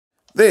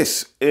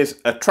This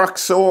is a track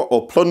saw,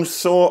 or plunge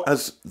saw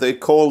as they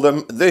call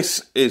them.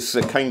 This is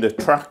the kind of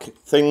track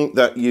thing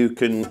that you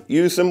can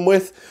use them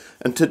with.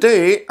 And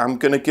today I'm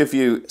going to give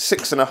you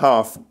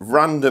 6.5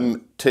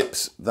 random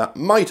tips that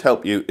might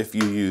help you if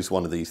you use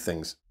one of these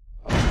things.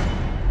 Oh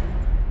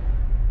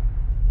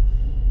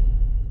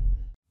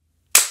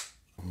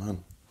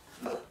man,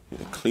 you need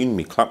to clean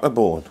me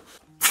clapperboard.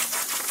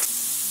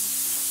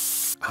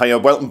 Hiya,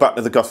 welcome back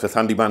to the Gosforth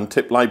Handyman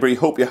Tip Library.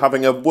 Hope you're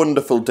having a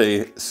wonderful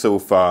day so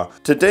far.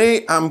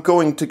 Today I'm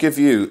going to give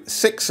you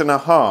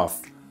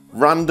 6.5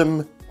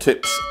 random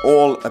tips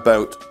all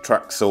about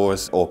track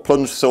saws, or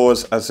plunge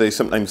saws as they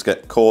sometimes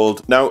get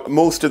called. Now,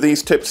 most of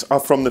these tips are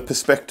from the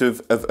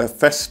perspective of a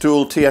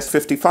Festool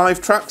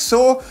TS55 track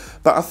saw,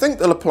 but I think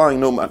they'll apply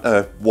no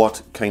matter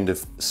what kind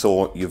of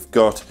saw you've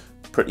got.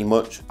 Pretty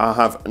much. I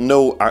have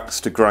no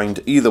axe to grind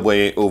either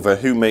way over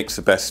who makes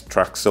the best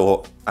track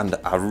saw, and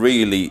I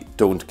really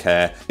don't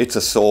care. It's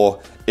a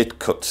saw, it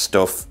cuts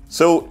stuff.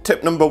 So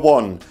tip number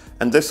 1,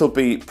 and this will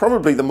be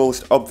probably the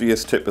most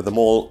obvious tip of them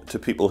all to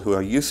people who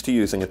are used to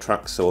using a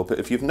track saw, but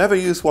if you've never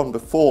used one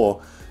before,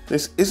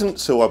 this isn't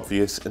so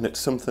obvious and it's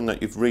something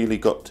that you've really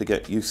got to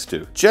get used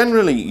to.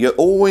 Generally, you're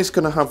always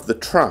going to have the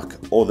track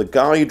or the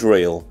guide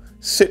rail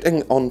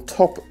sitting on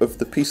top of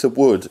the piece of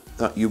wood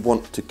that you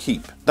want to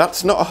keep.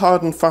 That's not a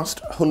hard and fast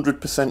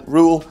 100%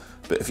 rule,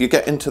 but if you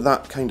get into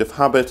that kind of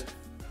habit,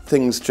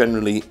 things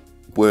generally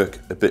work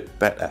a bit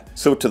better.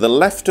 So to the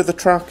left of the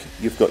track,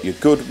 you've got your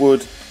good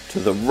wood. To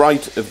the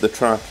right of the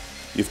track,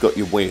 you've got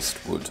your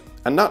waste wood.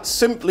 And that's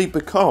simply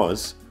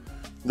because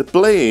the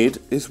blade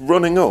is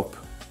running up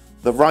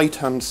the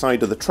right-hand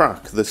side of the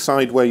track, the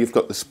side where you've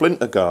got the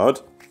splinter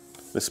guard.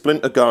 The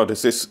splinter guard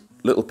is this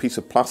little piece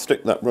of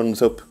plastic that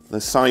runs up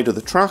the side of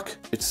the track.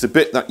 It's the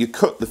bit that you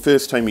cut the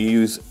first time you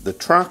use the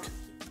track.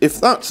 If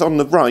that's on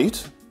the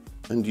right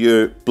and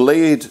your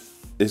blade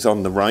is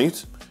on the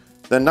right,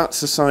 then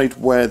that's the side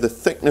where the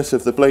thickness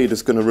of the blade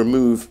is going to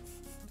remove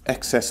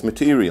excess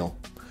material.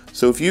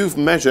 So if you've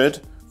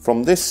measured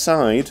from this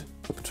side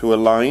up to a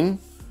line,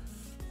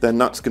 then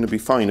that's going to be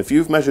fine. If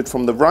you've measured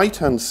from the right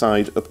hand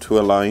side up to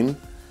a line,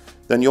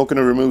 then you're going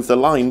to remove the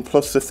line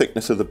plus the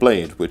thickness of the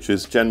blade, which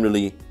is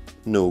generally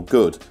no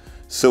good.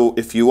 So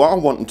if you are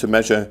wanting to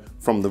measure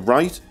from the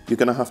right, you're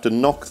going to have to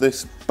knock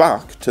this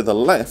back to the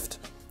left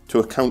to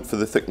account for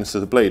the thickness of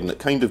the blade, and it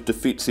kind of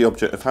defeats the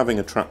object of having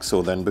a track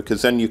saw then,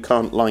 because then you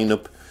can't line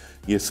up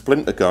your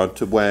splinter guard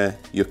to where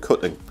you're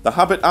cutting. The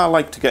habit I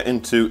like to get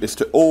into is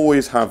to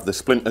always have the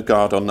splinter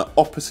guard on the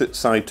opposite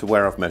side to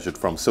where I've measured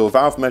from. So if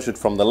I've measured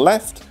from the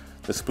left,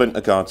 the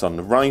splinter guard's on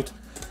the right.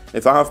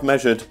 If I've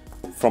measured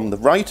from the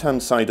right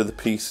hand side of the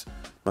piece,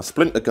 my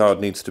splinter guard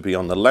needs to be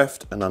on the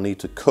left, and I need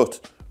to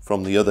cut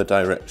from the other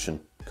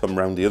direction, come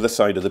round the other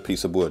side of the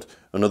piece of wood.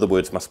 In other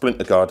words, my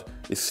splinter guard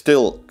is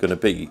still going to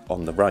be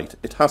on the right.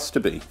 It has to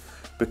be,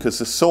 because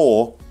the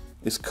saw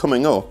is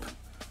coming up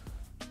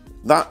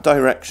that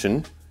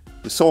direction.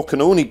 The saw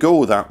can only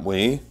go that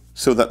way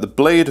so that the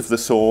blade of the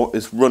saw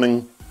is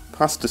running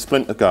past the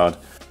splinter guard.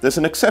 There's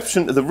an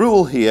exception to the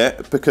rule here,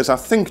 because I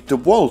think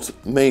DeWalt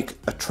make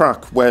a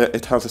track where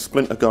it has a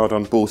splinter guard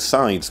on both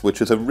sides,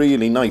 which is a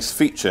really nice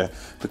feature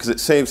because it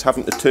saves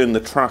having to turn the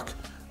track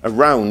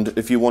around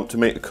if you want to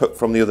make a cut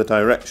from the other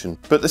direction.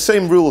 But the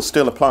same rule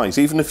still applies.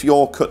 Even if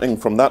you're cutting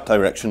from that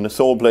direction, the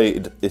saw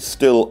blade is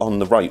still on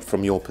the right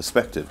from your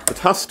perspective. It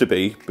has to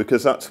be,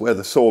 because that's where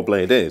the saw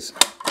blade is.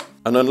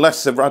 And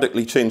unless they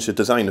radically change the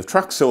design of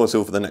track saws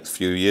over the next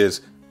few years,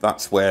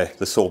 that's where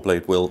the saw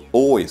blade will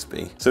always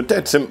be. So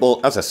dead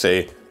simple, as I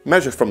say,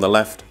 measure from the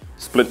left,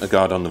 splinter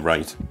guard on the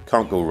right.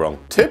 Can't go wrong.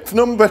 Tip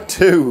number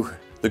 2.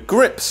 The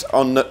grips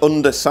on the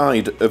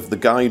underside of the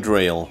guide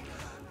rail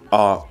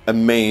are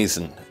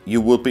amazing. You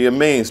will be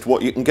amazed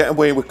what you can get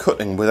away with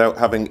cutting without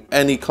having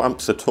any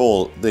clamps at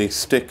all. They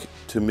stick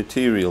to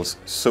materials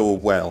so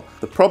well.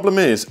 The problem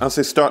is, as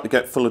they start to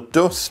get full of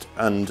dust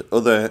and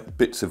other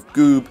bits of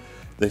goob,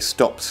 they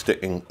stop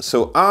sticking.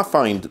 So I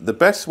find the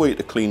best way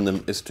to clean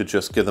them is to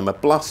just give them a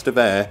blast of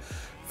air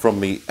from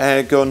the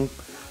air gun.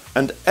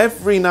 And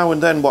every now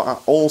and then what I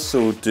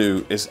also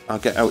do is I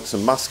get out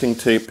some masking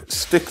tape,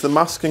 stick the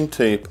masking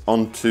tape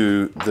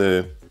onto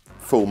the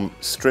foam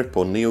strip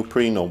or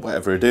neoprene or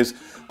whatever it is,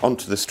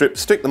 onto the strip,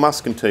 stick the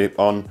masking tape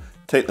on,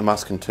 take the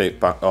masking tape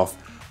back off,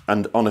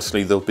 and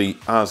honestly they'll be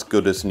as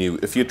good as new.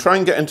 If you try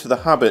and get into the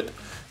habit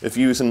of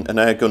using an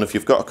air gun, if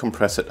you've got a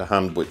compressor to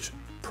hand, which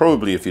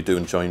probably if you're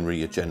doing joinery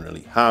you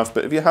generally have,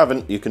 but if you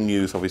haven't, you can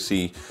use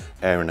obviously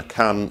air in a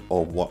can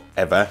or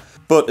whatever.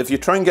 But if you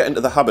try and get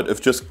into the habit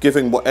of just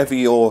giving whatever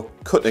you're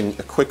cutting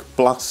a quick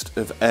blast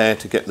of air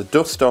to get the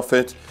dust off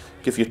it,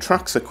 give your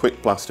tracks a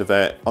quick blast of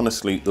air,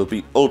 honestly they'll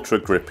be ultra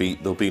grippy,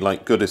 they'll be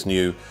like good as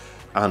new,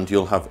 and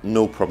you'll have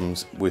no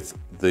problems with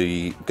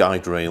the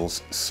guide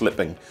rails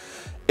slipping.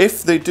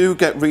 If they do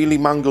get really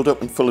mangled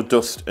up and full of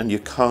dust and you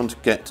can't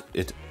get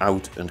it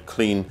out and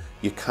clean,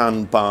 you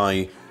can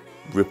buy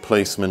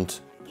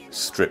replacement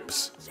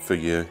strips for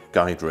your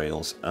guide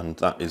rails, and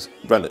that is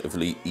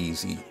relatively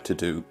easy to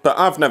do. But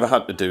I've never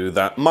had to do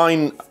that.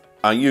 Mine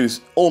I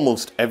use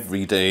almost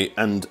every day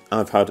and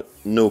I've had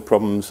no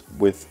problems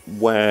with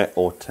wear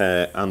or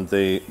tear, and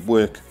they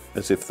work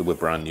as if they were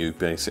brand new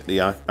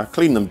basically. I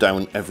clean them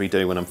down every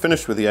day when I'm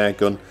finished with the air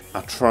gun.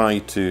 I try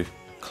to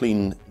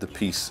clean the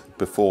piece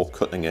before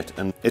cutting it,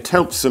 and it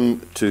helps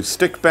them to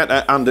stick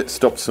better and it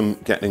stops them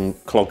getting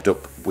clogged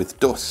up with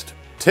dust.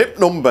 Tip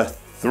number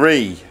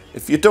 3.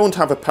 If you don't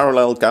have a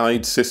parallel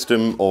guide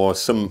system or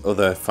some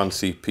other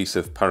fancy piece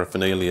of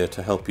paraphernalia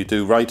to help you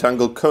do right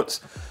angle cuts,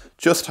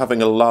 just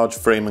having a large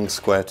framing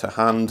square to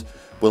hand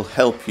will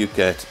help you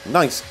get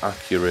nice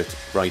accurate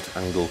right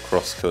angle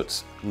cross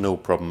cuts, no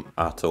problem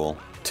at all.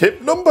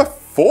 Tip number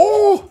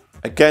 4.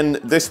 Again,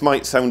 this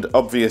might sound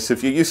obvious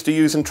if you're used to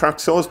using track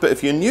saws, but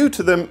if you're new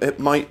to them, it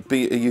might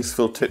be a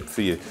useful tip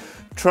for you.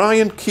 Try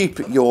and keep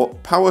your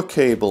power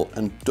cable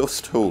and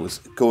dust hose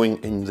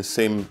going in the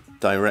same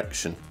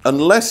direction.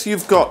 Unless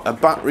you've got a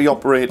battery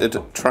operated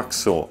track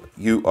saw,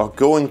 you are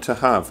going to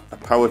have a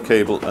power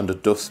cable and a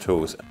dust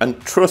hose. And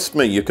trust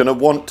me, you're going to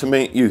want to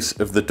make use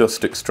of the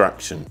dust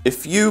extraction.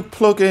 If you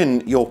plug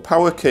in your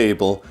power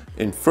cable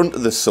in front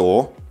of the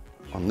saw,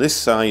 on this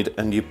side,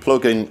 and you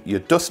plug in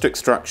your dust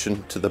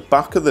extraction to the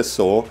back of the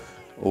saw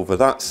over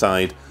that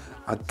side,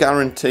 I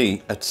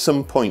guarantee at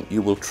some point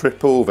you will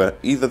trip over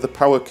either the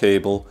power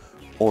cable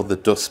or the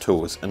dust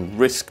hose and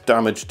risk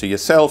damage to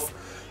yourself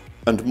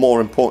and,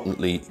 more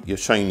importantly, your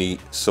shiny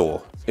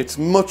saw. It's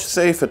much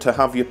safer to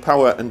have your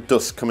power and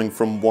dust coming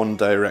from one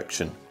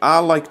direction. I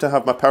like to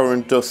have my power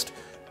and dust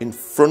in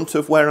front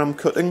of where I'm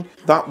cutting.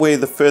 That way,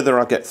 the further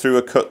I get through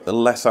a cut, the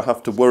less I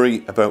have to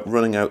worry about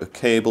running out of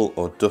cable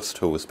or dust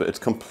hose, but it's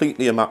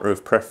completely a matter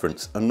of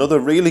preference. Another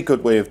really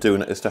good way of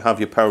doing it is to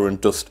have your power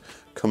and dust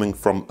coming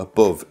from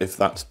above, if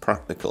that's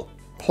practical.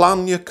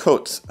 Plan your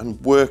cuts and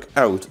work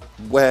out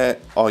where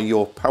are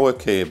your power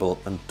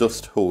cable and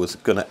dust hose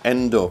going to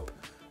end up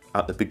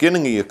at the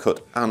beginning of your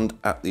cut and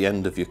at the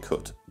end of your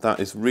cut. That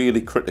is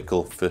really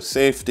critical for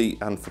safety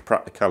and for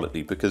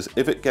practicality, because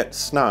if it gets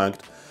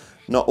snagged,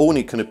 not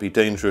only can it be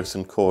dangerous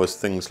and cause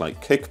things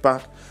like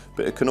kickback,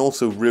 but it can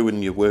also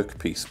ruin your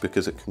workpiece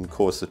because it can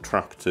cause the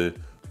track to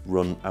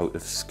run out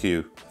of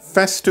skew.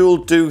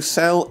 Festool do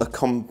sell a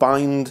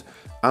combined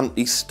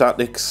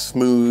anti-static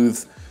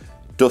smooth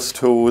dust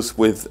hose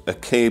with a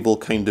cable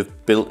kind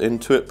of built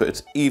into it, but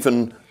it's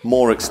even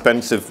more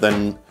expensive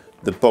than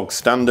the bog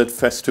standard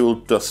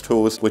Festool dust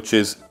hose, which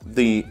is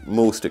the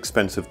most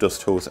expensive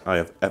dust hose I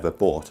have ever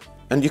bought.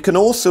 And you can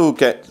also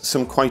get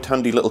some quite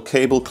handy little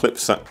cable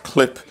clips that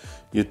clip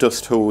your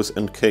dust hose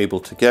and cable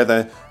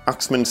together.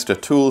 Axminster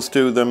Tools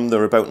do them.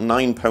 They're about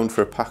 £9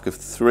 for a pack of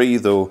 3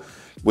 though,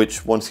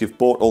 which once you've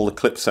bought all the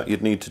clips that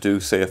you'd need to do,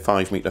 say a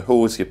 5-metre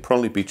hose, you'd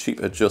probably be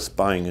cheaper just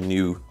buying a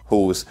new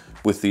hose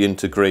with the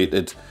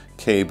integrated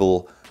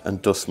cable and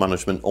dust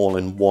management all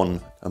in one.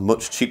 A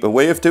much cheaper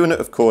way of doing it,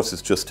 of course,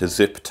 is just to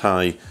zip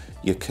tie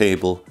your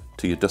cable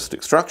to your dust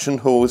extraction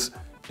hose,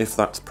 if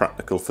that's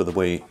practical for the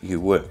way you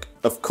work.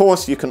 Of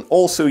course, you can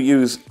also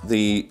use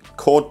the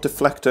cord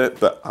deflector,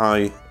 but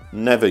I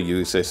never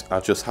use this. I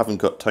just haven't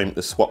got time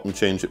to swap and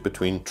change it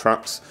between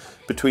tracks.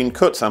 Between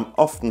cuts, I'm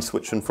often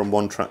switching from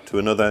one track to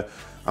another.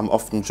 I'm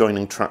often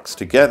joining tracks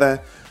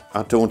together.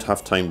 I don't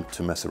have time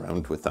to mess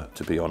around with that,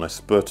 to be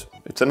honest, but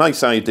it's a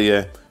nice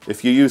idea.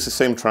 If you use the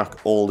same track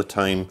all the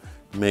time,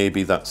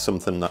 maybe that's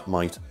something that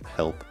might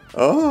help.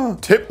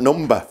 Tip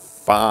number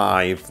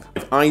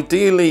 5.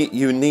 Ideally,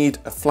 you need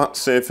a flat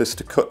surface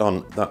to cut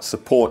on that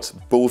supports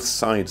both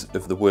sides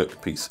of the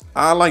workpiece.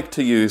 I like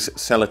to use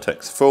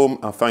Celotex foam.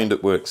 I find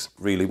it works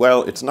really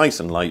well. It's nice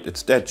and light,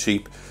 it's dead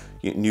cheap.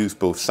 You can use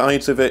both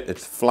sides of it,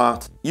 it's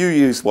flat. You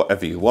use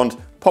whatever you want.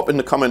 Pop in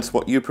the comments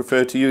what you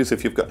prefer to use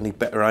if you've got any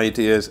better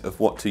ideas of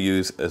what to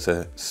use as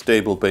a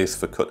stable base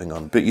for cutting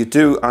on. But you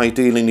do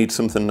ideally need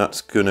something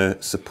that's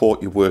gonna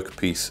support your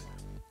workpiece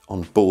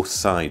on both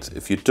sides.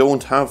 If you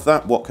don't have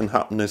that, what can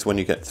happen is when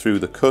you get through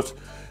the cut,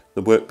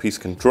 the workpiece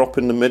can drop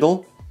in the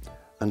middle,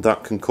 and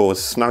that can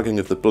cause snagging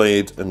of the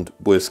blade and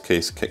worst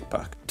case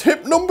kickback.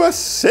 Tip number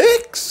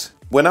 6.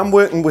 When I'm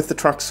working with the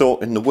track saw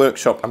in the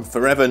workshop, I'm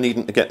forever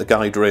needing to get the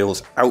guide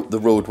rails out the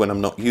road when I'm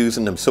not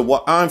using them. So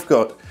what I've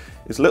got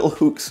is little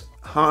hooks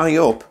high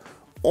up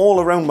all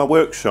around my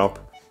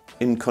workshop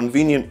in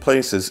convenient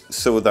places,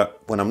 so that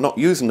when I'm not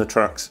using the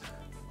tracks,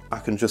 I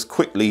can just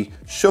quickly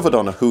shove it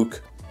on a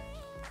hook,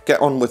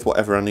 get on with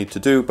whatever I need to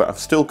do, but I've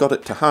still got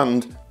it to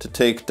hand to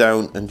take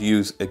down and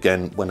use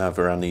again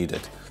whenever I need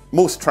it.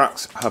 Most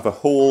tracks have a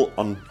hole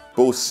on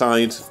both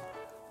sides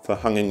for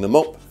hanging them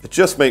up. It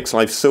just makes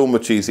life so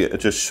much easier to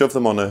just shove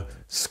them on a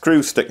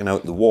screw sticking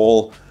out the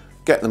wall,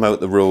 get them out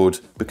the road,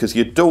 because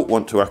you don't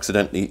want to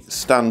accidentally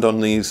stand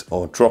on these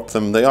or drop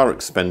them. They are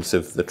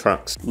expensive, the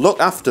tracks. Look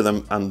after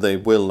them and they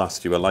will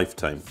last you a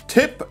lifetime.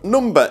 Tip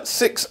number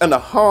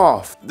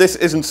 6.5. This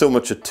isn't so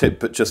much a tip,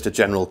 but just a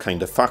general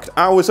kind of fact.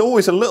 I was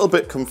always a little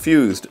bit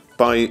confused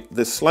by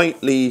the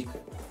slightly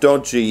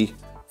dodgy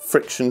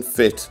friction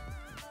fit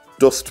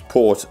dust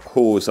port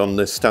hose on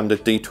the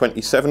standard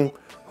D27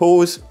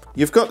 hose.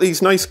 You've got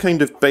these nice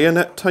kind of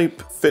bayonet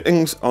type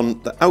fittings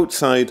on the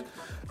outside,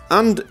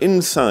 and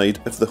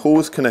inside of the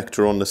hose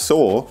connector on the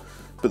saw,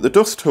 but the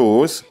dust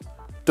hose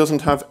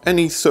doesn't have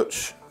any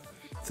such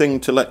thing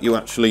to let you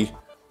actually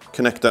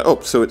connect that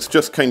up. So it's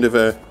just kind of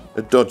a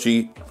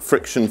dodgy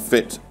friction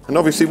fit. And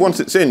obviously once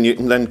it's in, you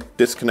can then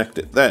disconnect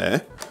it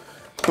there.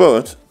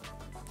 But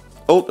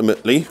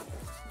ultimately,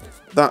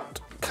 that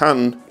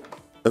can,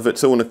 of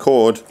its own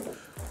accord,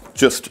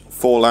 just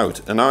fall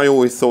out. And I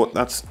always thought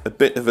that's a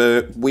bit of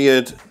a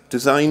weird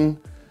design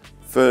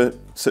for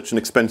such an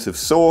expensive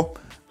saw.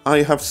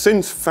 I have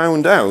since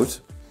found out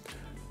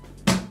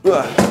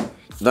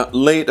that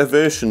later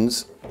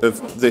versions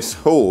of this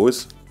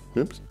hose,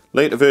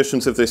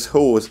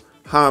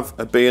 have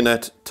a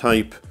bayonet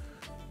type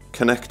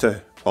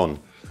connector on.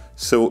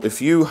 So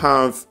if you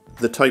have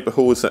the type of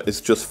hose that is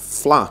just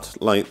flat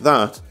like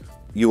that,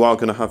 you are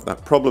going to have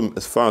that problem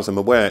as far as I'm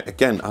aware.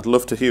 Again, I'd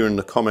love to hear in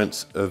the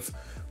comments of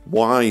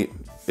why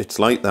it's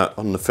like that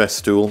on the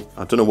Festool.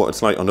 I don't know what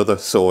it's like on other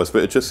saws,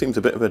 but it just seems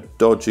a bit of a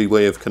dodgy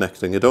way of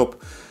connecting it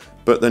up.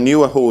 But the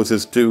newer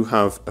hoses do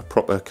have a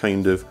proper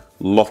kind of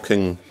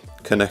locking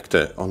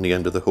connector on the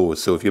end of the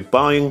hose. So if you're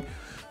buying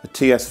a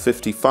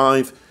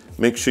TS55,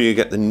 make sure you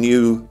get the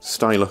new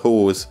style of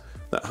hose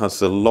that has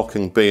the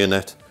locking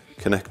bayonet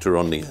connector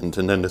on the end,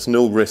 and then there's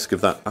no risk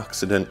of that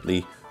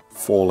accidentally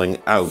falling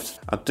out.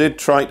 I did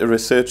try to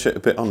research it a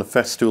bit on the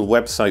Festool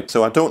website,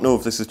 so I don't know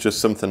if this is just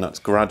something that's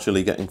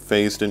gradually getting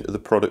phased into the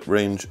product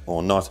range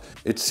or not.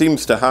 It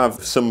seems to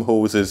have some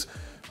hoses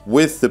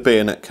with the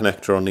bayonet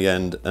connector on the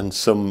end and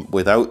some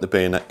without the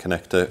bayonet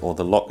connector or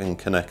the locking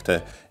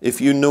connector. If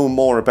you know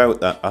more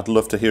about that, I'd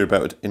love to hear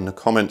about it in the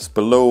comments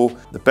below.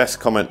 The best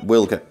comment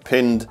will get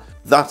pinned.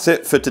 That's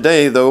it for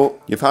today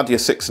though. You've had your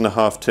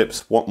 6.5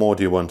 tips. What more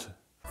do you want?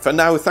 For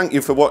now, thank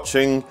you for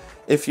watching.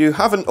 If you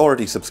haven't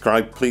already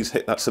subscribed, please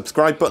hit that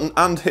subscribe button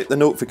and hit the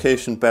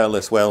notification bell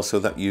as well so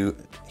that you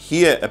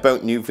hear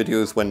about new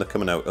videos when they're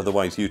coming out.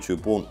 Otherwise,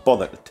 YouTube won't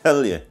bother to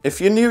tell you. If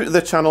you're new to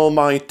the channel,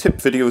 my tip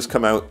videos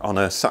come out on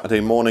a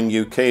Saturday morning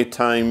UK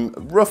time,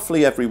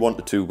 roughly every 1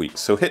 to 2 weeks.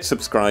 So hit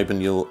subscribe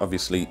and you'll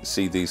obviously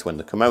see these when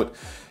they come out.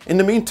 In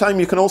the meantime,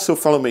 you can also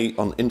follow me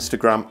on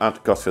Instagram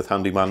at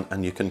Handyman,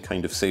 and you can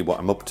kind of see what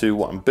I'm up to,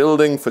 what I'm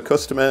building for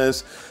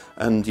customers,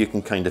 and you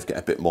can kind of get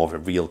a bit more of a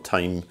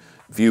real-time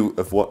view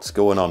of what's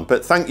going on.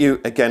 But thank you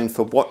again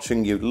for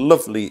watching, you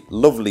lovely,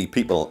 lovely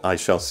people. I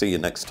shall see you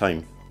next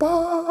time.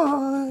 Bye!